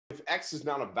X is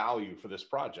not a value for this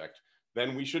project,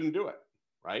 then we shouldn't do it,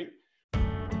 right?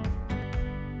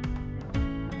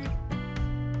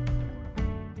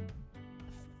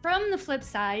 From the flip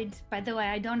side, by the way,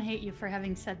 I don't hate you for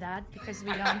having said that, because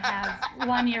we don't have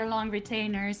 1 year long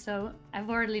retainers. So I've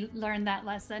already learned that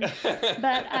lesson.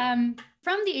 But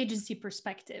from the agency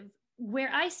perspective, where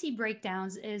I see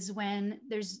breakdowns is when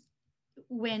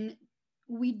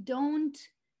we don't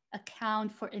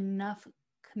account for enough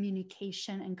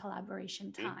communication and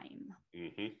collaboration time.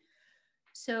 Mm-hmm.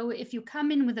 So if you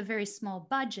come in with a very small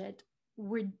budget,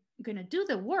 we're going to do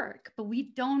the work, but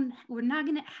we're not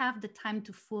going to have the time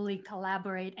to fully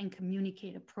collaborate and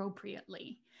communicate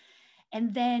appropriately.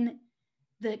 And then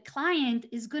the client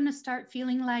is going to start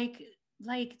feeling like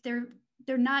they're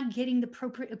not getting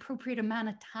the appropriate amount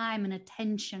of time and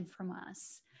attention from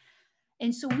us.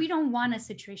 And so we don't want a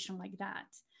situation like that.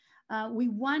 We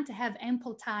want to have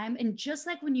ample time. And just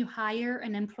like when you hire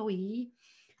an employee,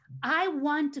 I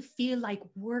want to feel like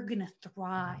we're going to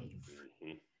thrive.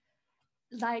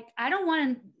 Like, I don't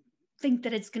want to think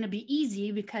that it's going to be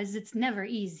easy, because it's never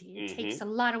easy. It takes a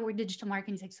lot of work. Digital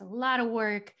marketing takes a lot of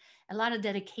work, a lot of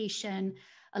dedication,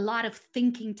 a lot of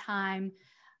thinking time.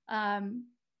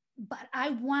 But I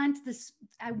want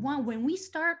when we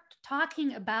start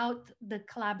talking about the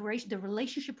collaboration, the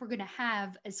relationship we're going to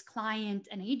have as client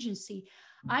and agency,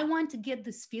 I want to get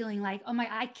this feeling like, oh my,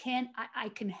 I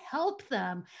can help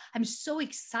them. I'm so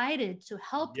excited to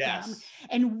help them.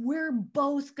 And we're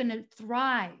both going to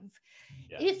thrive.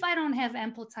 If I don't have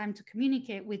ample time to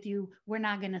communicate with you, we're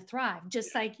not going to thrive.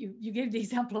 Just like you gave the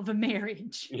example of a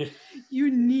marriage. You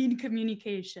need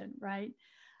communication, right?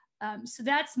 So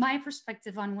that's my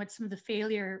perspective on what some of the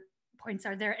failure points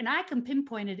are there. And I can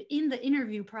pinpoint it in the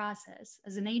interview process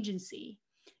as an agency.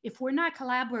 If we're not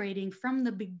collaborating from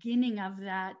the beginning of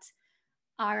that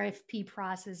RFP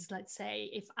process, let's say,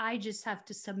 if I just have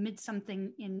to submit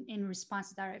something in response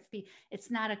to the RFP,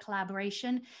 it's not a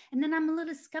collaboration. And then I'm a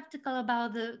little skeptical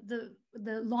about the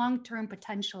long-term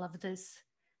potential of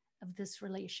this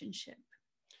relationship.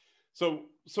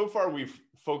 So far we've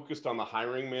focused on the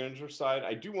hiring manager side.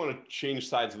 I do want to change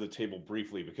sides of the table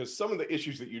briefly, because some of the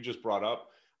issues that you just brought up,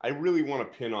 I really want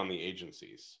to pin on the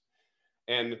agencies.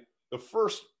 And the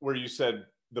first, where you said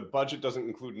the budget doesn't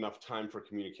include enough time for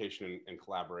communication and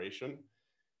collaboration,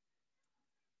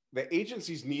 the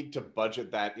agencies need to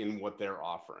budget that in what they're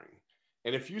offering.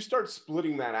 And if you start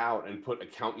splitting that out and put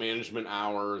account management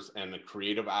hours and the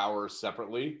creative hours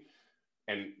separately,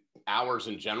 and hours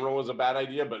in general is a bad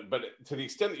idea, but to the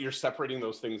extent that you're separating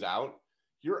those things out,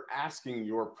 you're asking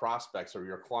your prospects or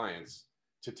your clients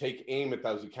to take aim at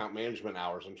those account management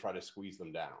hours and try to squeeze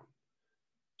them down.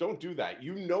 Don't do that.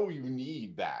 You know you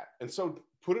need that. And so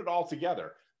put it all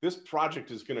together. This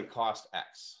project is going to cost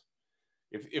X.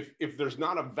 If there's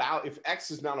not a value, if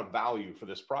X is not a value for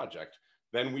this project,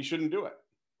 then we shouldn't do it,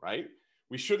 right?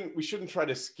 We shouldn't try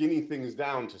to skinny things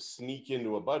down to sneak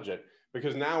into a budget,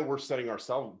 because now we're setting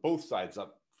ourselves, both sides,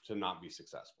 up to not be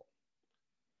successful.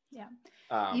 Yeah.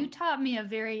 You taught me a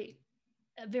very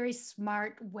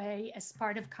smart way as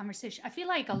part of conversation. I feel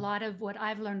like a lot of what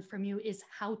I've learned from you is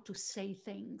how to say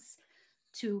things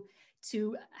to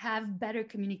have better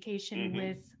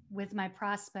communication with my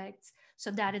prospects,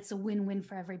 so that it's a win-win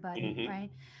for everybody,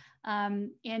 right?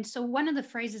 And so one of the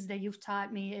phrases that you've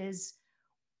taught me is,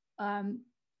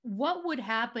 what would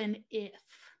happen if?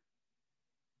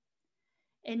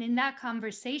 And in that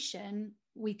conversation,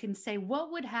 we can say,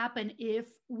 what would happen if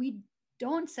we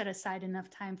don't set aside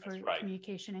enough time for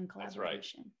communication and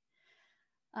collaboration?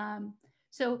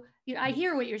 So I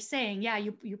hear what you're saying. Yeah,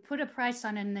 you put a price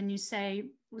on it, and then you say,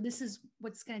 well, this is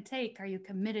what's going to take. Are you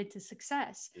committed to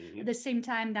success? At the same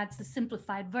time, that's the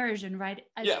simplified version, right?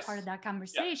 As part of that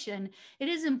conversation, it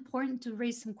is important to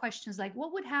raise some questions like,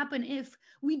 what would happen if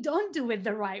we don't do it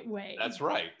the right way? That's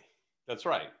right. That's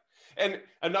right. And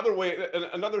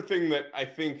another thing that I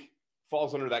think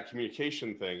falls under that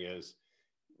communication thing is,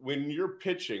 when you're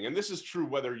pitching, and this is true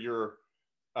whether you're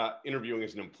interviewing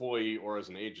as an employee or as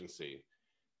an agency,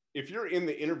 if you're in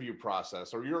the interview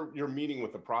process or you're meeting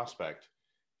with a prospect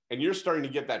and you're starting to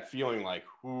get that feeling like,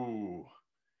 ooh,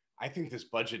 I think this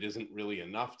budget isn't really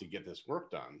enough to get this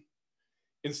work done,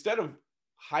 instead of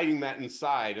hiding that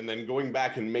inside and then going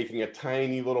back and making a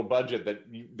tiny little budget that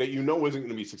you know isn't going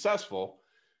to be successful,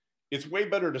 it's way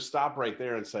better to stop right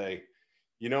there and say,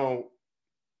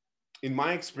 in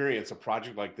my experience, a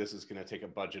project like this is going to take a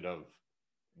budget of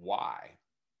Y,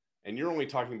 and you're only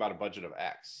talking about a budget of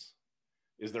X.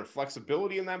 Is there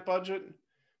flexibility in that budget?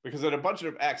 Because at a budget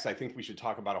of X, I think we should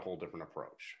talk about a whole different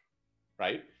approach,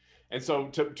 right? And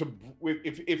so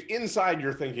if inside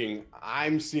you're thinking,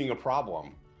 I'm seeing a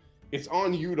problem, it's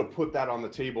on you to put that on the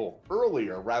table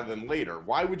earlier rather than later.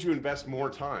 Why would you invest more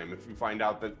time if you find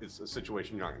out that it's a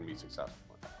situation you're not going to be successful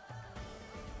in?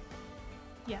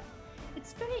 Yeah,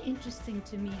 it's very interesting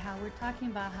to me how we're talking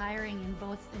about hiring in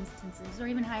both instances, or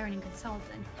even hiring a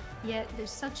consultant, yet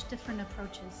there's such different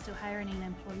approaches to hiring an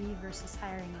employee versus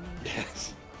hiring an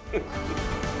agency.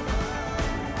 Yes.